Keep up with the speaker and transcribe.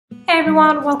Hey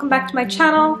everyone, welcome back to my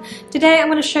channel. Today I'm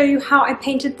going to show you how I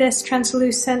painted this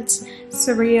translucent,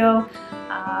 surreal,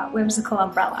 whimsical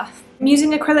umbrella. I'm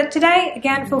using acrylic today.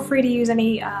 Again, feel free to use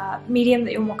any medium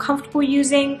that you're more comfortable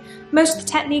using. Most of the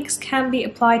techniques can be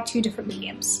applied to different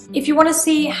mediums. If you want to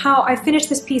see how I finished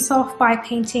this piece off by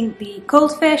painting the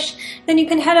goldfish, then you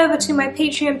can head over to my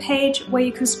Patreon page where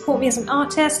you can support me as an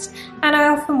artist, and I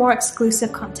offer more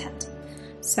exclusive content.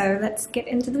 So let's get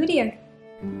into the video.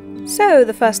 So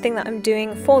the first thing that I'm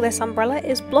doing for this umbrella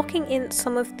is blocking in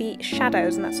some of the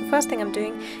shadows, and that's the first thing I'm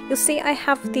doing. You'll see I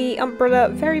have the umbrella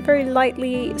very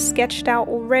lightly sketched out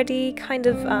already, kind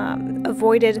of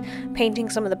avoided painting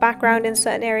some of the background in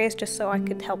certain areas just so I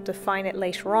could help define it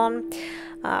later on.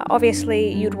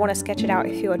 Obviously you'd want to sketch it out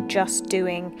if you are just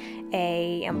doing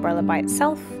a umbrella by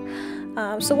itself.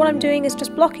 So what I'm doing is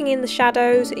just blocking in the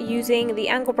shadows using the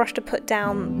angle brush to put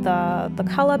down the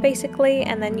colour basically,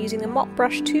 and then using the mop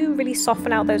brush to really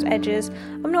soften out those edges.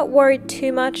 I'm not worried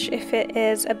too much if it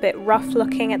is a bit rough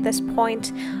looking at this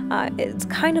point. It's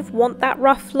kind of want that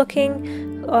rough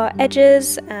looking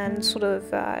edges and sort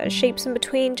of shapes in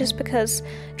between, just because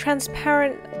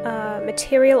transparent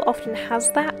material often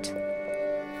has that.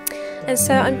 And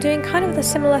so I'm doing kind of the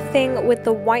similar thing with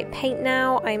the white paint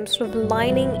now. I'm sort of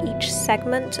lining each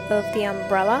segment of the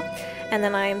umbrella, and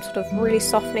then I'm sort of really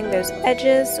softening those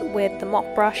edges with the mop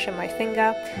brush and my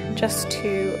finger, just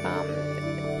to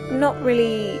not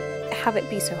really have it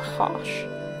be so harsh.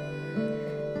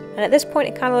 And at this point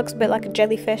it kind of looks a bit like a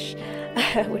jellyfish,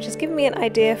 which is giving me an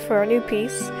idea for a new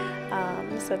piece.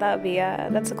 So that would be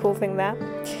that's a cool thing there.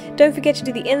 Don't forget to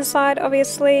do the inside,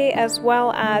 obviously, as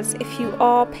well as if you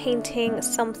are painting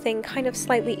something kind of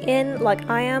slightly in, like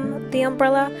I am, the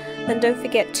umbrella, then don't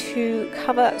forget to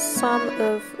cover some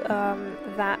of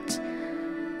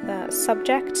that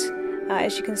subject.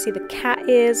 As you can see, the cat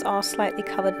ears are slightly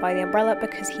covered by the umbrella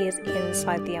because he is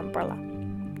inside the umbrella.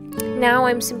 Now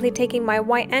I'm simply taking my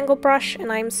white angle brush and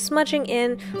I'm smudging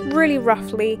in really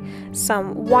roughly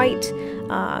some white,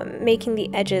 making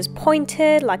the edges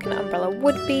pointed like an umbrella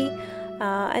would be,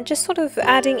 and just sort of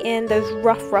adding in those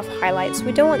rough highlights.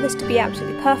 We don't want this to be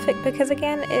absolutely perfect because,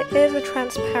 again, it is a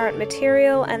transparent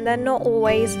material and they're not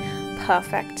always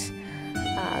perfect.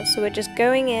 So we're just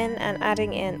going in and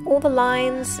adding in all the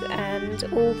lines and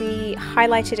all the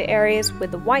highlighted areas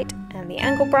with the white and the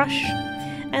angle brush,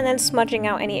 and then smudging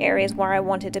out any areas where I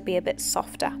want it to be a bit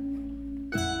softer.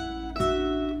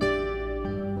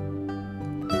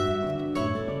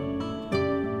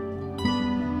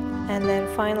 And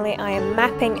then finally I am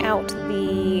mapping out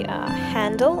the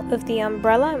handle of the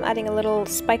umbrella. I'm adding a little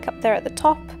spike up there at the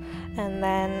top, and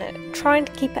then trying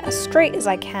to keep it as straight as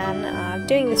I can.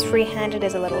 Doing this free-handed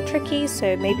is a little tricky,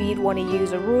 so maybe you'd want to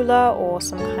use a ruler or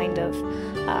some kind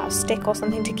of stick or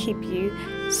something to keep you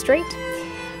straight.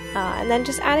 And then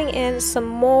just adding in some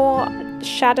more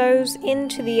shadows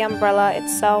into the umbrella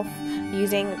itself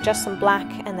using just some black,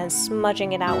 and then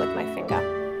smudging it out with my finger.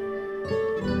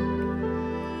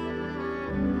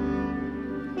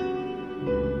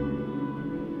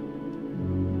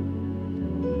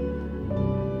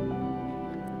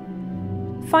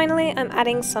 Finally, I'm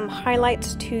adding some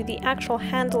highlights to the actual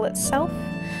handle itself.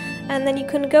 And then you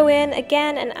can go in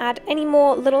again and add any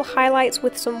more little highlights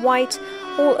with some white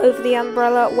all over the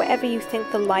umbrella wherever you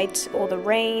think the light or the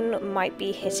rain might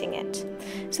be hitting it.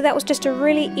 So that was just a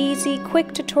really easy,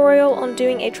 quick tutorial on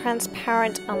doing a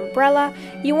transparent umbrella.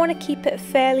 You want to keep it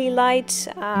fairly light,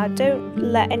 don't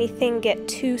let anything get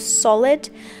too solid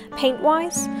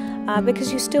paint-wise,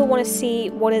 because you still want to see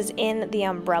what is in the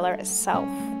umbrella itself.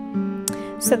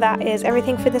 So that is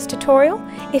everything for this tutorial.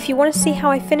 If you want to see how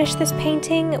I finish this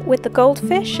painting with the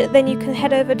goldfish, then you can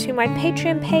head over to my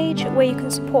Patreon page where you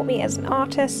can support me as an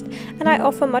artist, and I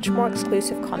offer much more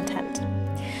exclusive content.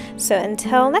 So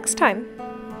until next time.